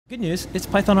Good news, it's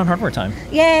Python on hardware time.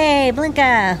 Yay,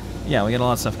 Blinka! Yeah, we got a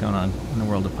lot of stuff going on in the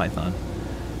world of Python.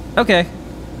 Okay.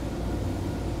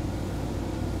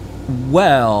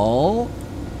 Well,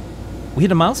 we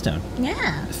hit a milestone.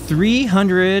 Yeah.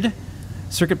 300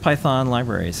 CircuitPython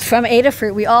libraries. From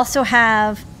Adafruit, we also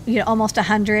have almost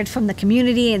 100 from the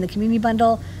community and the community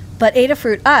bundle. But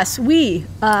Adafruit,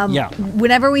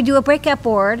 whenever we do a breakout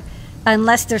board,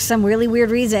 unless there's some really weird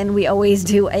reason, we always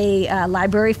do a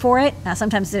library for it.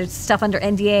 Sometimes there's stuff under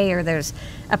NDA or there's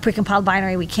a precompiled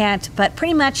binary we can't. But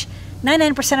pretty much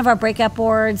 99% of our breakout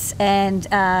boards and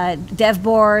dev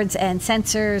boards and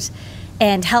sensors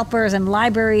and helpers and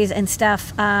libraries and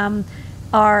stuff are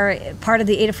part of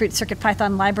the Adafruit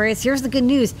CircuitPython libraries. Here's the good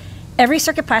news. Every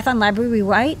CircuitPython library we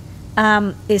write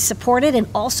is supported and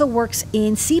also works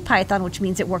in CPython, which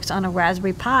means it works on a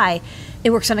Raspberry Pi. It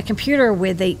works on a computer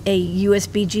with a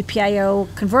USB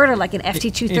GPIO converter like an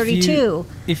FT232.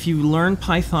 If you learn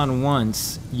Python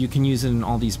once, you can use it in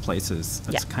all these places.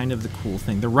 That's kind of the cool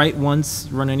thing. The write once,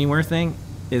 run anywhere thing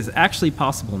is actually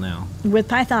possible now. With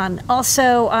Python.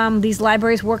 Also, these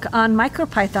libraries work on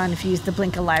MicroPython if you use the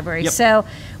Blinka library. Yep. So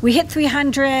we hit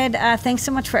 300. Thanks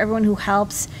so much for everyone who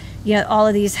helps. All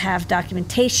of these have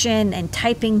documentation and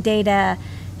typing data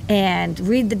and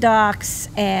read the docs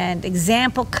and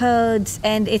example codes,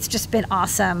 and it's just been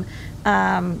awesome.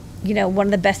 One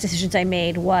of the best decisions I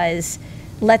made was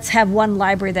let's have one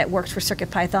library that works for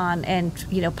CircuitPython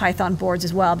and Python boards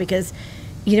as well, because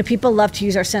people love to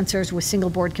use our sensors with single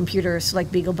board computers like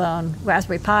BeagleBone,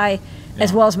 Raspberry Pi,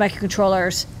 as well as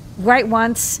microcontrollers. Write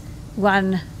once,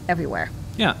 run everywhere.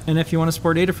 Yeah, and if you want to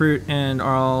support Adafruit and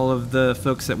all of the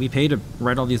folks that we pay to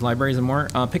write all these libraries and more,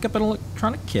 pick up an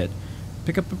electronic kit.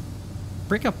 Pick up a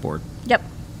breakout board. Yep.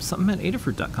 Something at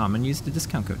adafruit.com and use the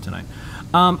discount code tonight.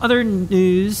 Other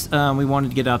news we wanted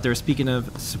to get out there, speaking of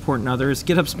supporting others,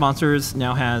 GitHub Sponsors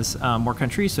now has more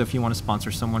countries, so if you want to sponsor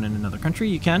someone in another country,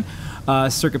 you can.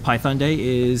 CircuitPython Day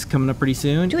is coming up pretty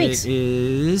soon. 2 weeks. It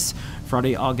is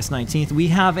Friday, August 19th. We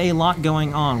have a lot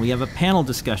going on. We have a panel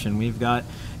discussion. We've got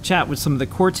chat with some of the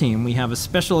core team. We have a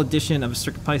special edition of a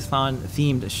CircuitPython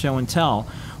themed show and tell.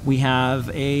 We have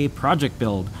a project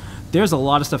build. There's a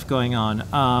lot of stuff going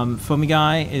on. Foamy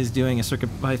Guy is doing a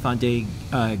CircuitPython Day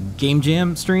game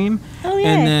jam stream. Oh, yeah.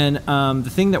 And then the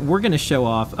thing that we're going to show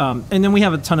off, and then we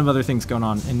have a ton of other things going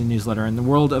on in the newsletter. In the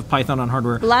world of Python on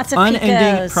hardware, lots of unending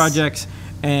Picos, projects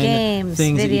and games,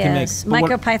 things videos, that you can make.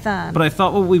 MicroPython. But I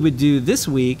thought what we would do this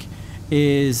week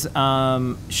is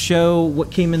show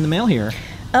what came in the mail here.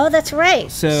 Oh, that's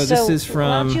right. So this is from...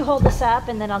 Why don't you hold this up,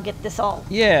 and then I'll get this all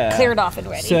cleared off and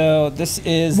ready. So this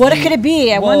is... What could it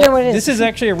be? I wonder what it is. This is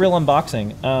actually a real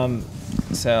unboxing.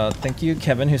 So thank you,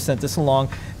 Kevin, who sent this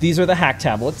along. These are the hack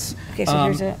tablets. Okay, so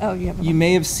here's a... Oh, you have a... You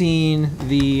may have seen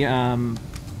the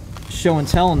show and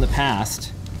tell in the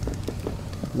past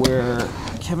where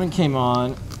Kevin came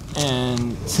on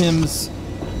and Tim's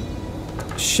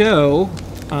show,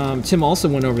 Tim also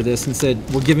went over this and said,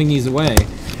 we're giving these away.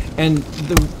 And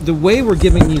the way we're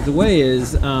giving these away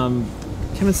is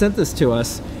Kevin sent this to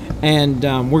us, and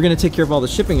we're going to take care of all the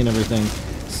shipping and everything.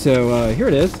 So here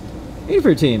it is.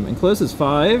 Adafruit team encloses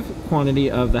 5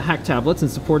 quantity of the hack tablets in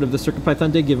support of the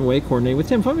CircuitPython Day giveaway coordinated with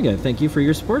Tim Foamy Guy. Thank you for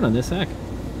your support on this hack.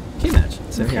 K-Match.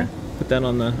 So here, put that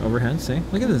on the overhead. See,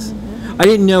 look at this. I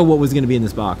didn't know what was going to be in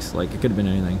this box. Like, it could have been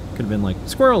anything. Could have been like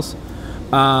squirrels.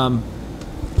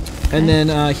 And then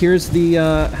here's the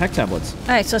hack tablets. All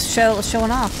right, so let's show one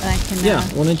off. I can,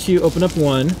 why don't you open up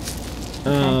one?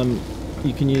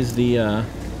 You can use the...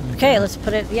 okay, let's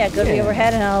put it, go to the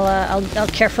overhead, and I'll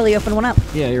carefully open one up.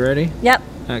 Yeah, you ready? Yep.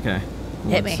 Okay.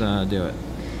 Hit me. Let's do it.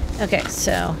 Okay,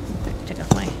 so take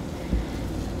off my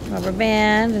rubber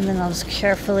band, and then I'll just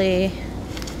carefully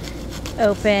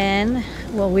open.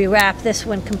 We'll rewrap this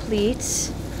when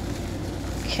complete.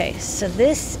 Okay, so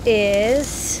this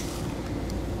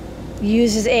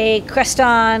uses a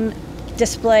Creston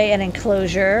display and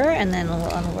enclosure, and then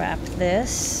we'll unwrap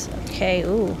this. Okay,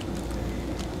 ooh.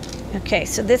 Okay,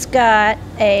 so this got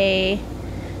a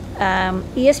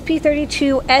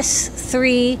ESP32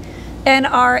 S3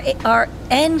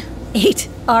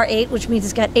 N8R8, which means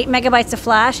it's got 8 megabytes of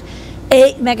flash,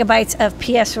 8 megabytes of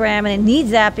PS RAM, and it needs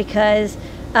that because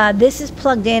this is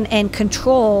plugged in and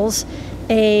controls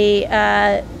a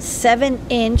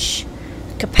 7-inch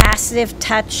capacitive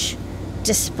touch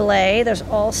display. There's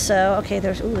also,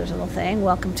 there's a little thing.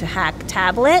 Welcome to Hack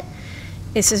Tablet.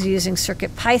 This is using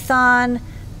CircuitPython.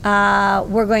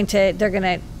 They're going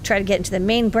to try to get into the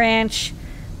main branch.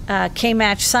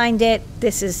 K-Match signed it.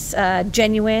 This is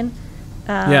genuine.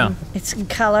 It's in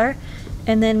color.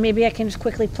 And then maybe I can just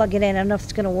quickly plug it in. I don't know if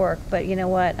it's going to work, but you know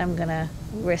what? I'm going to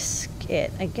risk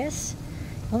it. I guess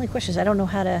the only question is I don't know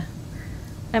how to.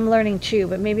 I'm learning too,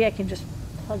 but maybe I can just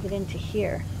plug it into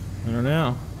here. I don't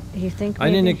know. You think? I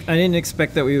Maybe? didn't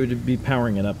expect that we would be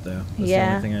powering it up though. That's the Yeah,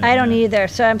 only thing I didn't don't know. either.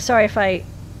 So I'm sorry if I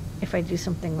do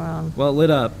something wrong. Well, it lit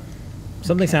up.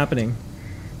 Something's happening.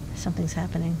 Something's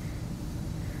happening.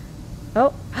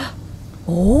 Oh.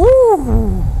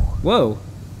 Oh. Whoa.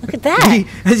 Look at that.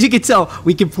 As you can tell,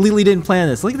 we completely didn't plan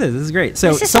this. Look at this. This is great. So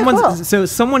This is so cool.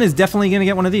 someone is definitely going to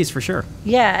get one of these for sure.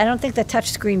 Yeah, I don't think the touch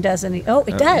screen does any. Oh,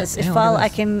 it does. yeah, It look follow. at I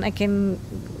this. can.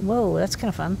 Whoa, that's kind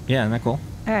of fun. Yeah, isn't that cool?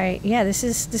 All right. Yeah, this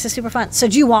is super fun. So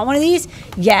do you want one of these?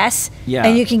 Yes. Yeah.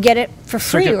 And you can get it for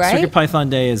free, right? Circuit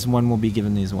Python Day is when we'll be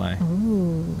giving these away.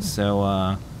 Ooh,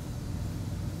 So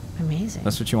amazing.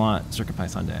 that's what you want, Circuit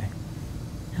Python Day.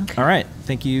 Okay. All right.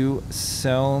 Thank you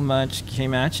so much,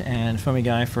 K-Match and Foamy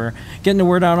Guy, for getting the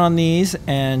word out on these.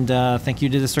 And thank you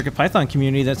to the Circuit Python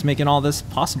community that's making all this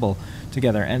possible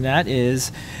together. And that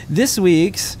is this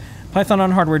week's Python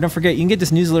on Hardware. Don't forget, you can get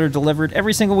this newsletter delivered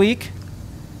every single week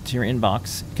to your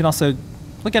inbox. You can also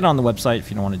look at it on the website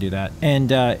if you don't want to do that.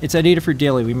 And it's at Adafruit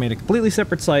Daily. We made a completely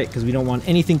separate site because we don't want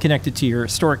anything connected to your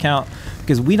store account,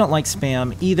 because we don't like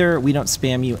spam either. We don't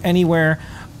spam you anywhere.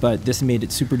 But this made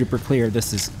it super duper clear.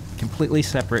 This is completely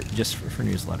separate just for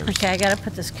newsletters. Okay, I got to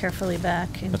put this carefully back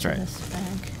into That's right. this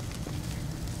bag.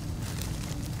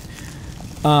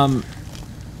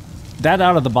 That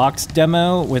out of the box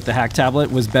demo with the hack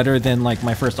tablet was better than like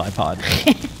my first iPod.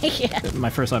 Yeah.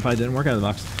 My first iPod didn't work out of the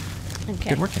box.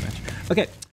 Okay. Good work, Image. Okay.